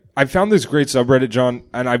I found this great subreddit, John,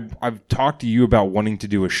 and I've talked to you about wanting to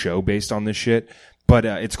do a show based on this shit, but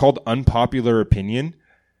it's called Unpopular Opinion,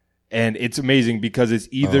 and it's amazing because it's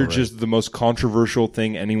either just the most controversial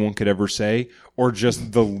thing anyone could ever say, or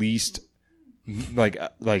just the least like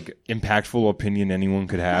impactful opinion anyone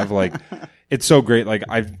could have. Like, it's so great. Like,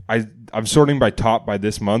 I'm sorting by top by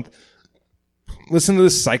this month. Listen to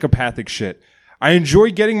this psychopathic shit. I enjoy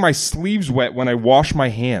getting my sleeves wet when I wash my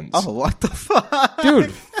hands. Oh, what the fuck?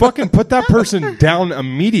 Dude, fucking put that person down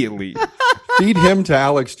immediately. Feed him to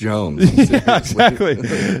Alex Jones. Yeah, exactly.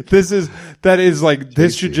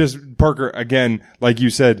 This should just, Parker, again, like you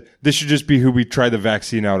said, this should just be who we try the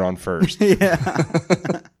vaccine out on first.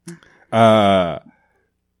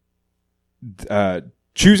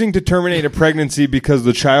 Choosing to terminate a pregnancy because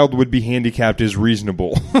the child would be handicapped is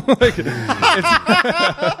reasonable.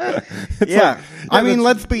 I mean,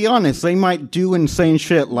 let's be honest. They might do insane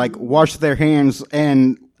shit like wash their hands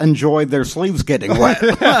and enjoy their sleeves getting wet.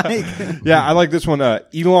 Yeah, I like this one.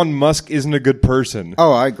 Elon Musk isn't a good person.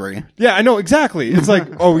 Oh, I agree. Yeah, I know, exactly. It's like,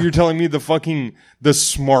 oh, you're telling me the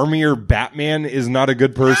smarmier Batman is not a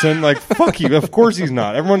good person? Like, fuck you. Of course he's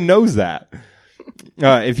not. Everyone knows that.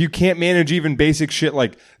 If you can't manage even basic shit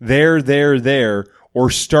like there, or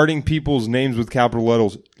starting people's names with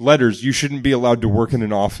capital letters, you shouldn't be allowed to work in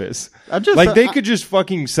an office. They could just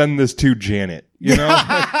fucking send this to Janet, you know?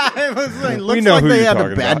 It looks like they had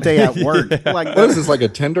a bad day at work. Yeah. Like, what is this, like a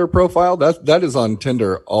Tinder profile? That is on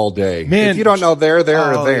Tinder all day. Man, if you don't know there, or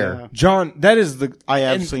there. Yeah. John, that is I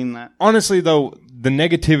have seen that. Honestly, though, the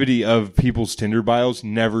negativity of people's Tinder bios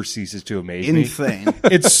never ceases to amaze me. Insane.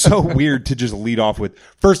 It's so weird to just lead off with,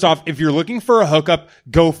 first off, if you're looking for a hookup,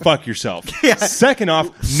 go fuck yourself. Yeah. Second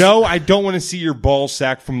off, no, I don't want to see your ball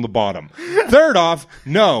sack from the bottom. Third off,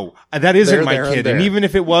 no, that isn't my kid. And even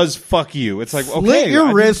if it was, fuck you. It's like, okay. Slit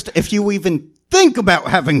your wrist if you even think about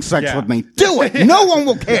having sex with me. Do it. No one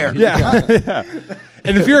will care. Yeah.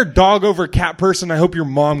 And if you're a dog over cat person, I hope your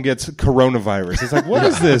mom gets coronavirus. It's like, what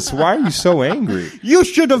is this? Why are you so angry? You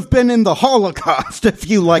should have been in the Holocaust if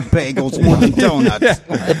you like bagels more than donuts.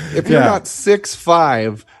 If you're not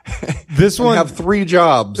 6'5", this one have 3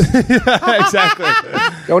 jobs. Exactly.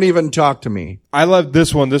 Don't even talk to me. I love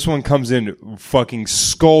this one. This one comes in fucking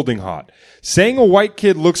scalding hot. Saying a white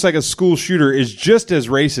kid looks like a school shooter is just as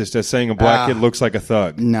racist as saying a black kid looks like a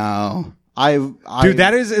thug. No. Dude,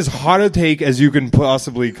 that is as hot a take as you can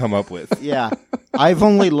possibly come up with. Yeah. I've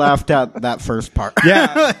only laughed at that first part.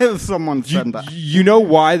 Yeah. If someone said that. You know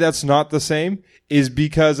why that's not the same? Is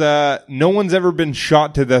because no one's ever been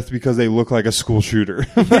shot to death because they look like a school shooter.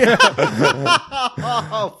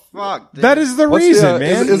 Oh, fuck. Dude. That is the reason,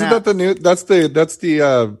 man. Isn't that the new? That's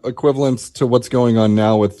the equivalence to what's going on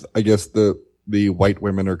now with, I guess, the white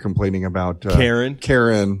women are complaining about Karen.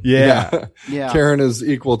 Yeah. Karen is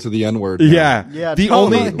equal to the N-word. Yeah. Yeah, The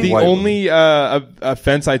totally. only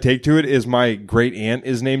offense I take to it is my great aunt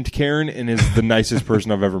is named Karen and is the nicest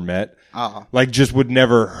person I've ever met. Like, just would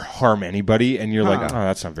never harm anybody. And you're like, oh,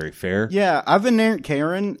 that's not very fair. Yeah, I have an Aunt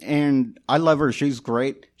Karen, and I love her. She's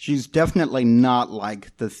great. She's definitely not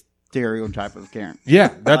like the stereotype of Karen.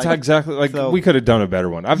 Yeah, that's exactly like we could have done a better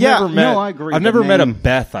one. I've never met. No, I agree. I've never met a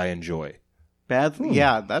Beth I enjoy. Beth?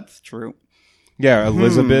 Yeah, that's true. Yeah,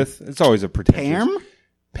 Elizabeth. It's always a pretentious. Pam?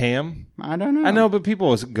 Pam? I don't know. I know, but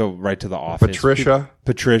people go right to the office.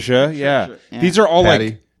 Patricia. Yeah. Yeah. These are all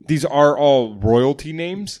Patty. these are all royalty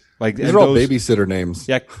names. Like These are all babysitter names.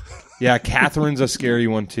 Yeah. Yeah, Catherine's a scary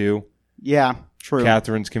one too. Yeah, true.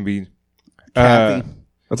 Catherine's can be Kathy.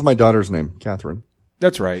 That's my daughter's name, Catherine.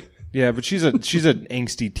 That's right. Yeah, but she's an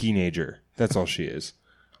angsty teenager. That's all she is.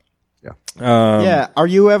 Yeah. Yeah, are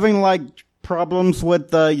you having like problems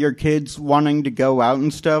with your kids wanting to go out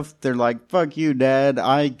and stuff? They're like, fuck you, Dad.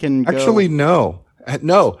 I can go. Actually, no.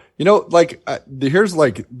 No. You know, like, here's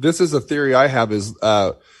like, this is a theory I have is,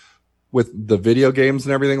 with the video games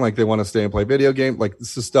and everything, like they want to stay and play video game. Like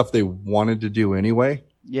this is stuff they wanted to do anyway.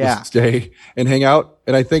 Yeah. Just stay and hang out.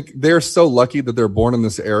 And I think they're so lucky that they're born in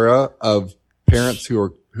this era of parents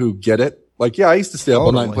who get it. Like, yeah, I used to stay up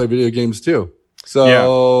all night and play video games too.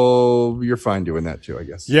 So you're fine doing that too, I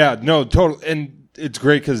guess. Yeah, no, totally. And it's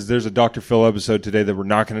great because there's a Dr. Phil episode today that we're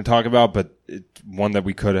not going to talk about, but one that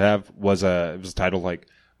we could have was it was titled like,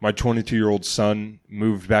 my 22-year-old son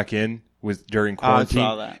moved back in during quarantine, I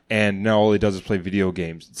saw that. And now all he does is play video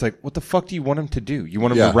games. It's like, what the fuck do you want him to do? You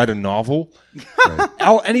want him to write a novel? Right.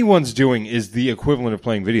 All anyone's doing is the equivalent of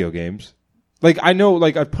playing video games. Like, I know,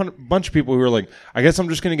 like, a bunch of people who are like, I guess I'm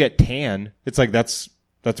just going to get tan. It's like, that's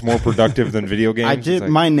more productive than video games. I did.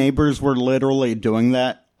 My neighbors were literally doing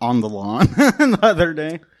that on the lawn the other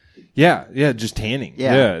day. Yeah, just tanning.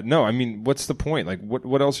 Yeah. No, I mean, what's the point? Like,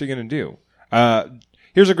 what else are you going to do?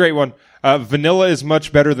 Here's a great one. Vanilla is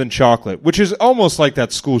much better than chocolate, which is almost like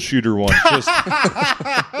that school shooter one.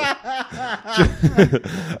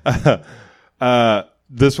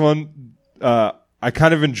 This one, I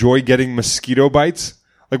kind of enjoy getting mosquito bites.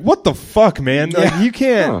 Like, what the fuck, man? Like, you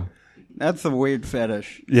can't. Huh. That's a weird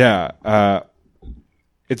fetish. Yeah.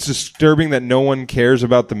 It's disturbing that no one cares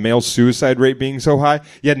about the male suicide rate being so high,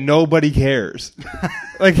 yet nobody cares.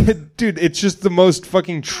 Like, dude, it's just the most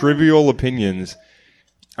fucking trivial opinions.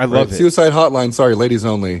 I love it. Suicide hotline. Sorry, ladies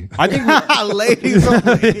only. I think Ladies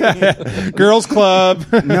only. girls club.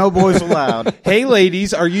 No boys allowed. Hey,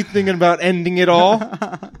 ladies, are you thinking about ending it all?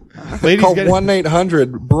 Ladies, Call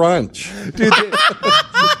 1-800-BRUNCH.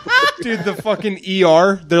 Dude, the fucking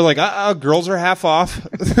ER. They're like, girls are half off.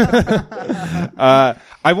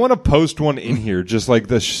 I want to post one in here, just like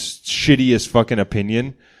the shittiest fucking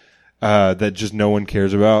opinion that just no one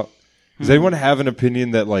cares about. Does anyone have an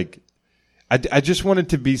opinion that like? I just want it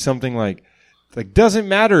to be something like doesn't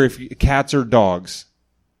matter if cats or dogs.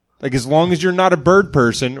 Like, as long as you're not a bird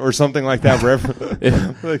person or something like that.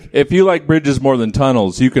 If you like bridges more than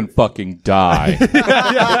tunnels, you can fucking die.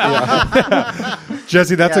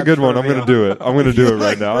 Jesse, that's a good one. I'm going to do it. I'm going to do it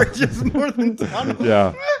right now. Bridges more than tunnels.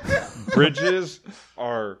 Yeah. Bridges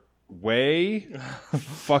are way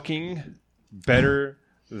fucking better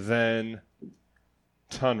than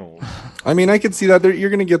tunnels. I mean, I could see that.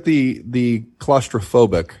 You're going to get the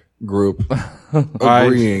claustrophobic group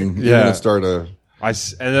agreeing. You're going to start a... And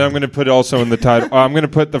then I'm going to put also in the title, I'm going to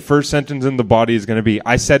put the first sentence in the body is going to be,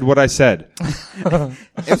 I said what I said.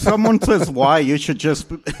 If someone says why, you should just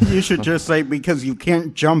say because you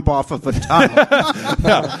can't jump off of a tunnel.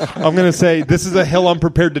 I'm going to say, this is a hill I'm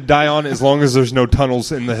prepared to die on as long as there's no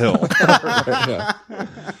tunnels in the hill.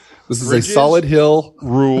 This is Bridges, a solid hill.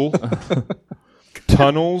 Rule.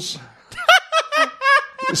 Tunnels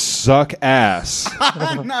suck ass.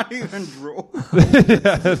 Not even rule.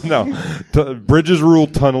 No. Bridges rule,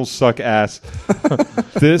 tunnels suck ass.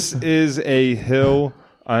 This is a hill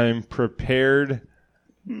I'm prepared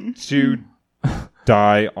to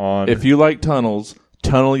die on. If you like tunnels,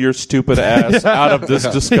 tunnel your stupid ass out of this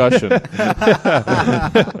discussion.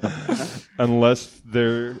 Unless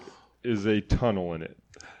there is a tunnel in it.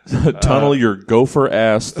 Tunnel your gopher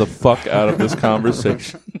ass the fuck out of this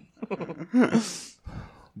conversation.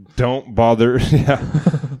 Don't bother.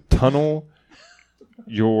 Tunnel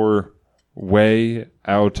your way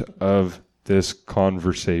out of this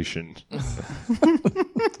conversation.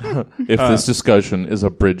 If this discussion is a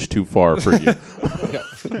bridge too far for you.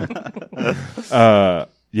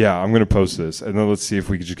 Yeah, I'm going to post this. And then let's see if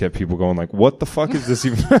we can just get people going like, what the fuck is this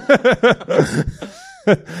even?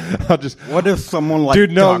 What if someone like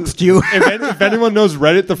doxed you? If anyone knows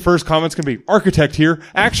Reddit, the first comment's gonna be architect here.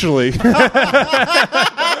 Actually,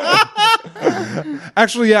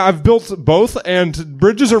 yeah, I've built both, and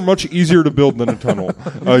bridges are much easier to build than a tunnel.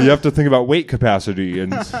 You have to think about weight capacity,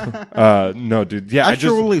 and no, dude. Yeah,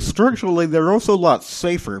 actually, structurally, they're also a lot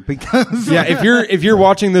safer because if you're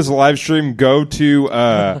watching this live stream, go to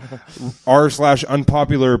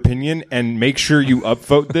r/unpopular opinion and make sure you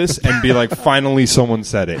upvote this and be like, finally someone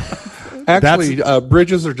said it. Actually,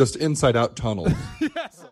 bridges are just inside out tunnels.